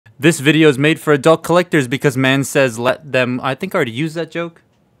This video is made for adult collectors because man says let them... I think I already used that joke.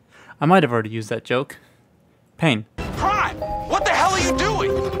 I might have already used that joke. Pain. Prime! What the hell are you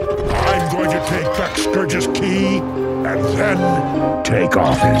doing? I'm going to take back Scourge's key and then take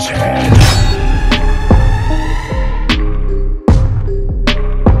off his head.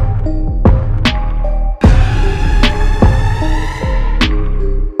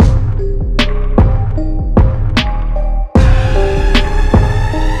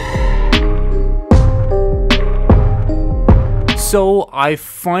 So I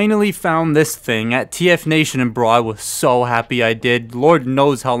finally found this thing at TF Nation, and bro, I was so happy I did. Lord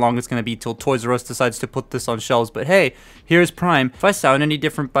knows how long it's going to be till Toys R Us decides to put this on shelves, but hey, here's Prime. If I sound any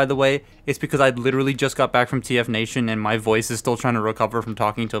different, by the way, it's because I literally just got back from TF Nation and my voice is still trying to recover from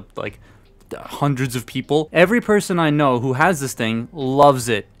talking to like hundreds of people. Every person I know who has this thing loves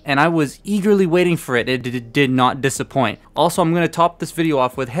it, and I was eagerly waiting for it. It did not disappoint. Also, I'm going to top this video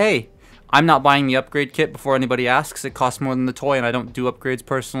off with, hey, I'm not buying the upgrade kit before anybody asks. It costs more than the toy, and I don't do upgrades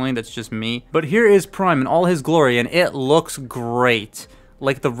personally. That's just me. But here is Prime in all his glory, and it looks great.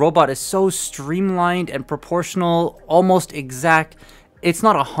 Like, the robot is so streamlined and proportional, almost exact. It's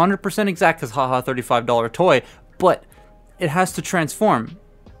not 100% exact because haha, $35 toy, but it has to transform.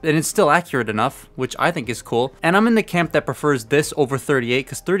 And it's still accurate enough, which I think is cool. And I'm in the camp that prefers this over 38,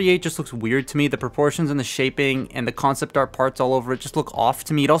 because 38 just looks weird to me. The proportions and the shaping and the concept art parts all over it just look off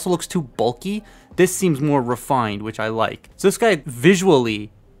to me. It also looks too bulky. This seems more refined, which I like. So this guy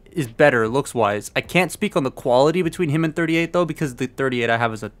visually is better looks-wise. I can't speak on the quality between him and 38 though, because the 38 I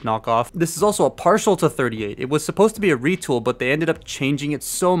have is a knockoff. This is also a partial to 38. It was supposed to be a retool, but they ended up changing it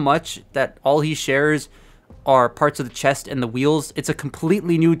so much that all he shares are parts of the chest and the wheels. It's a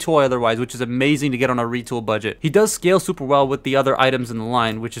completely new toy otherwise, which is amazing to get on a retool budget. He does scale super well with the other items in the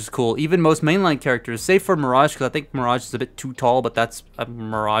line, which is cool. Even most mainline characters, save for Mirage, because I think Mirage is a bit too tall, but that's a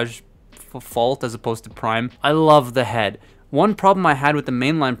Mirage fault as opposed to Prime. I love the head. One problem I had with the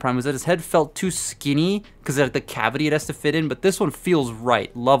mainline Prime was that his head felt too skinny because of the cavity it has to fit in, but this one feels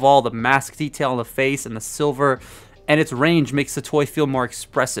right. Love all the mask detail on the face and the silver, and its range makes the toy feel more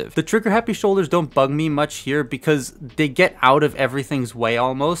expressive. The trigger happy shoulders don't bug me much here because they get out of everything's way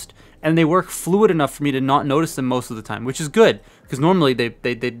almost, and they work fluid enough for me to not notice them most of the time, which is good because normally they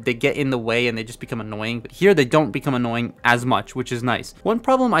get in the way and they just become annoying, but here they don't become annoying as much, which is nice. One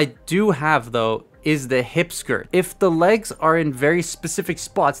problem I do have though is the hip skirt. If the legs are in very specific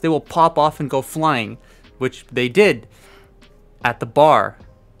spots, they will pop off and go flying, which they did at the bar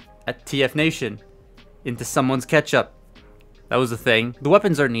at TF Nation. Into someone's ketchup. That was a thing. The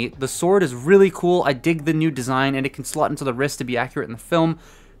weapons are neat. The sword is really cool. I dig the new design, and it can slot into the wrist to be accurate in the film.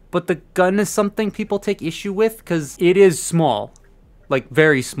 But the gun is something people take issue with because it is small. Like,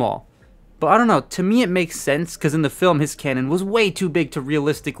 very small. But I don't know. To me, it makes sense because in the film, his cannon was way too big to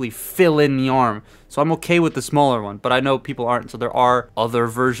realistically fill in the arm. So I'm okay with the smaller one, but I know people aren't, so there are other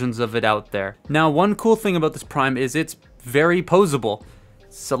versions of it out there. Now, one cool thing about this Prime is it's very posable.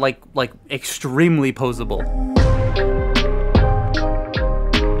 So like extremely posable.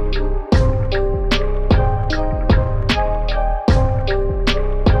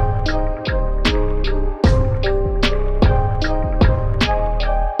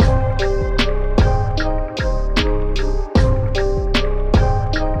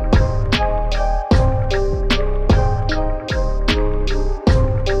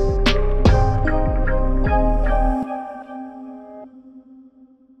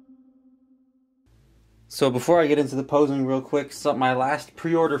 So before I get into the posing real quick, my last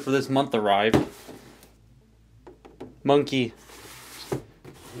pre-order for this month arrived. Monkey.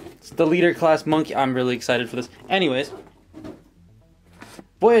 It's the leader class monkey. I'm really excited for this. Anyways.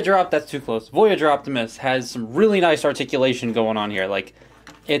 Voyager that's too close. Voyager Optimus has some really nice articulation going on here. Like,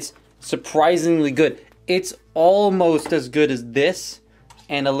 it's surprisingly good. It's almost as good as this,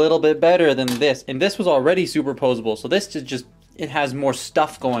 and a little bit better than this. And this was already super posable, so this is just, it has more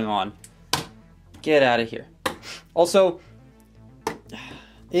stuff going on. Get out of here. Also,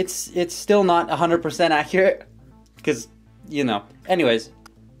 it's still not 100% accurate because, you know. Anyways,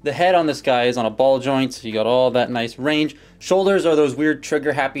 the head on this guy is on a ball joint, so you got all that nice range. Shoulders are those weird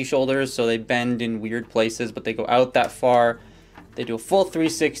trigger happy shoulders, so they bend in weird places, but they go out that far. They do a full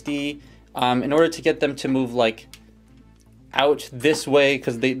 360. In order to get them to move like out this way,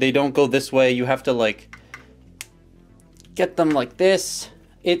 because they don't go this way, you have to like get them like this.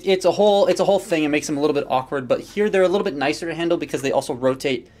 It's a whole thing. It makes them a little bit awkward, but here they're a little bit nicer to handle because they also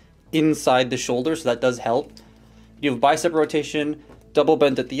rotate inside the shoulder, so that does help. You have bicep rotation, double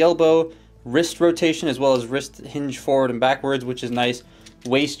bend at the elbow, wrist rotation, as well as wrist hinge forward and backwards, which is nice.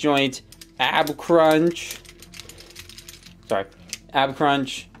 Waist joint, ab crunch,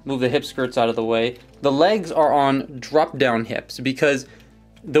 move the hip skirts out of the way. The legs are on drop-down hips because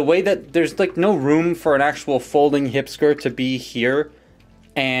the way that there's like no room for an actual folding hip skirt to be here,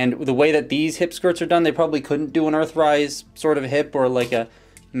 and the way that these hip skirts are done, they probably couldn't do an Earthrise sort of hip or like a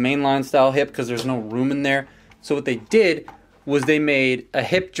mainline style hip because there's no room in there. So what they did was they made a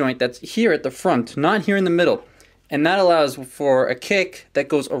hip joint that's here at the front, not here in the middle. And that allows for a kick that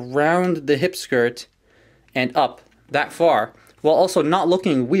goes around the hip skirt and up that far, while also not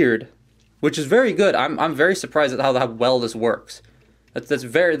looking weird, which is very good. I'm very surprised at how well this works. That's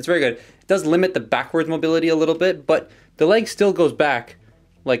very good. It does limit the backwards mobility a little bit, but the leg still goes back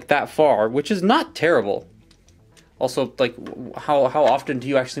like that far, which is not terrible. Also, like, how often do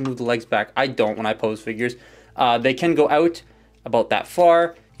you actually move the legs back? I don't when I pose figures. They can go out about that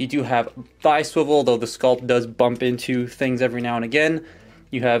far. You do have thigh swivel, though the sculpt does bump into things every now and again.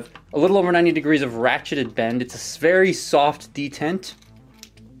 You have a little over 90 degrees of ratcheted bend. It's a very soft detent.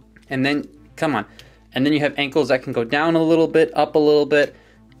 And then, come on. And then you have ankles that can go down a little bit, up a little bit,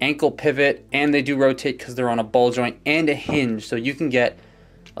 ankle pivot, and they do rotate because they're on a ball joint and a hinge. So you can get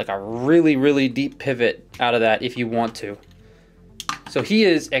like a really, really deep pivot out of that if you want to. So he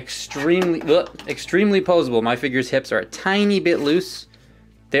is extremely poseable. My figure's hips are a tiny bit loose.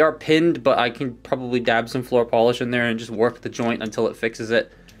 They are pinned, but I can probably dab some floor polish in there and just work the joint until it fixes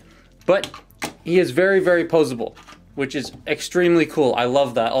it. But he is very, very poseable, which is extremely cool. I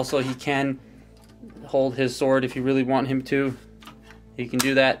love that. Also, he can hold his sword if you really want him to. He can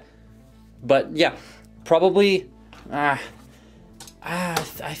do that. But yeah, probably... I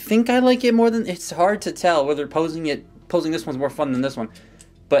think I like it more than... It's hard to tell whether posing this one's more fun than this one.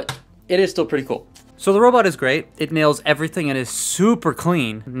 But it is still pretty cool. So the robot is great. It nails everything and is super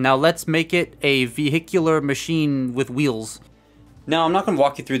clean. Now let's make it a vehicular machine with wheels. Now I'm not going to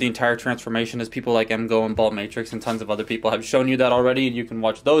walk you through the entire transformation as people like MGO and Balt Matrix and tons of other people have shown you that already, and you can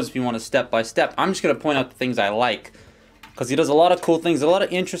watch those if you want to step by step. I'm just going to point out the things I like, because he does a lot of cool things, a lot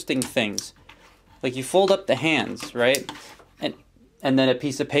of interesting things. Like you fold up the hands, right? And then a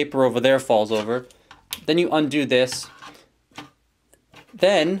piece of paper over there falls over. Then you undo this.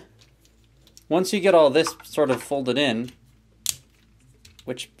 Then, once you get all this sort of folded in,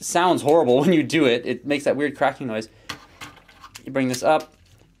 which sounds horrible when you do it, it makes that weird cracking noise. You bring this up.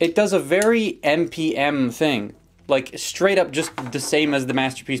 It does a very MPM thing. Like, straight up just the same as the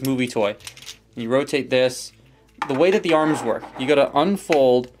Masterpiece movie toy. You rotate this. The way that the arms work, you gotta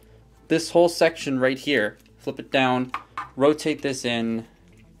unfold this whole section right here. Flip it down. Rotate this in,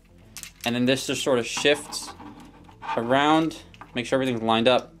 and then this just sort of shifts around, make sure everything's lined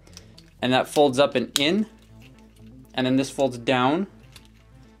up, and that folds up and in, and then this folds down,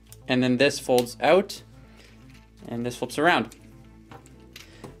 and then this folds out, and this flips around.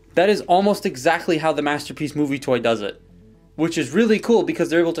 That is almost exactly how the Masterpiece movie toy does it, which is really cool because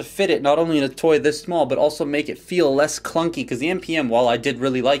they're able to fit it not only in a toy this small, but also make it feel less clunky, because the MPM, while I did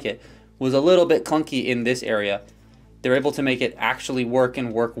really like it, was a little bit clunky in this area. They're able to make it actually work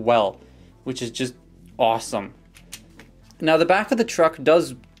and work well, which is just awesome. Now the back of the truck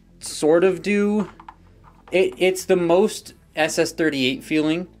does sort of do... It's the most SS38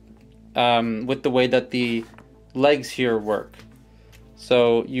 feeling with the way that the legs here work.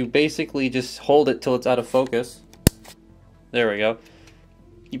 So you basically just hold it till it's out of focus. There we go.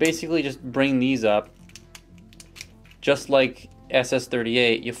 You basically just bring these up. Just like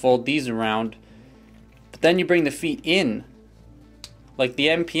SS38, you fold these around. Then you bring the feet in, like the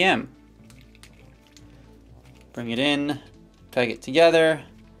MPM. Bring it in, peg it together,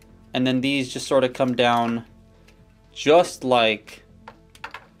 and then these just sort of come down just like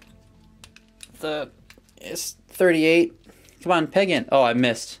the S38. Come on, peg in. Oh, I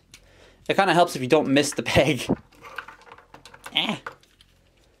missed. It kind of helps if you don't miss the peg.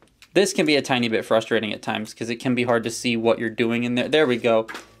 This can be a tiny bit frustrating at times because it can be hard to see what you're doing in there. There we go.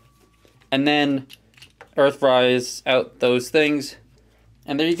 And then Earthrise out those things,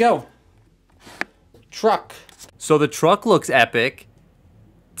 and there you go. Truck. So the truck looks epic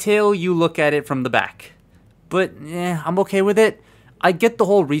till you look at it from the back, but I'm okay with it. I get the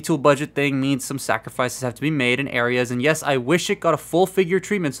whole retool budget thing means some sacrifices have to be made in areas, and yes, I wish it got a full figure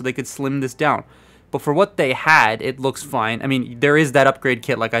treatment so they could slim this down, but for what they had, it looks fine. I mean, there is that upgrade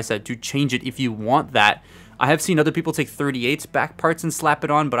kit, like I said, to change it if you want that. I have seen other people take 38's back parts and slap it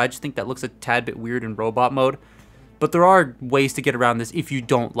on, but I just think that looks a tad bit weird in robot mode. But there are ways to get around this if you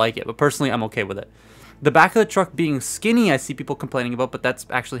don't like it, but personally I'm okay with it. The back of the truck being skinny, I see people complaining about, but that's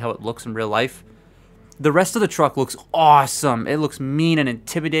actually how it looks in real life. The rest of the truck looks awesome. It looks mean and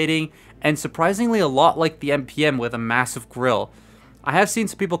intimidating, and surprisingly a lot like the MPM with a massive grill. I have seen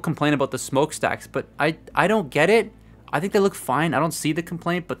some people complain about the smokestacks, but I don't get it. I think they look fine. I don't see the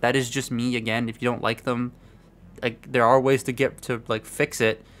complaint, but that is just me. Again, if you don't like them, like, there are ways to get to, like, fix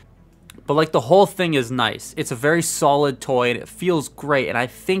it. But, like, the whole thing is nice. It's a very solid toy, and it feels great. And I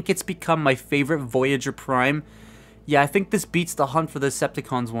think it's become my favorite Voyager Prime. Yeah, I think this beats the Hunt for the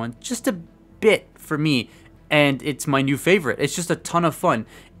Decepticons one just a bit for me. And it's my new favorite. It's just a ton of fun.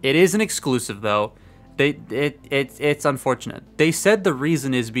 It is an exclusive, though. It's unfortunate. They said the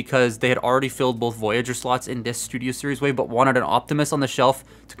reason is because they had already filled both Voyager slots in this Studio Series wave, but wanted an Optimus on the shelf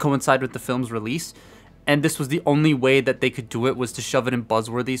to coincide with the film's release. And this was the only way that they could do it, was to shove it in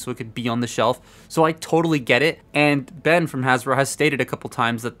Buzzworthy so it could be on the shelf. So I totally get it. And Ben from Hasbro has stated a couple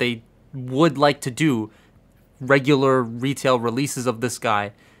times that they would like to do regular retail releases of this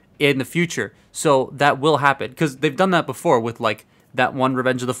guy in the future. So that will happen, because they've done that before with, like, that one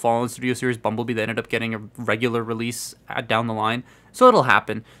Revenge of the Fallen Studio Series Bumblebee that ended up getting a regular release down the line. So it'll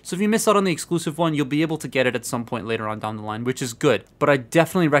happen. So if you miss out on the exclusive one, you'll be able to get it at some point later on down the line, which is good. But I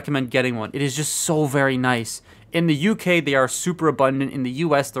definitely recommend getting one. It is just so very nice. In the UK, they are super abundant. In the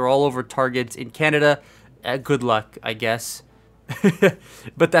US, they're all over Targets. In Canada, good luck, I guess.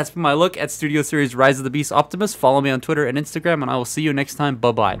 But that's my look at Studio Series Rise of the Beast Optimus. Follow me on Twitter and Instagram, and I will see you next time.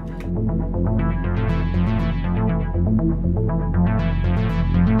 Bye-bye.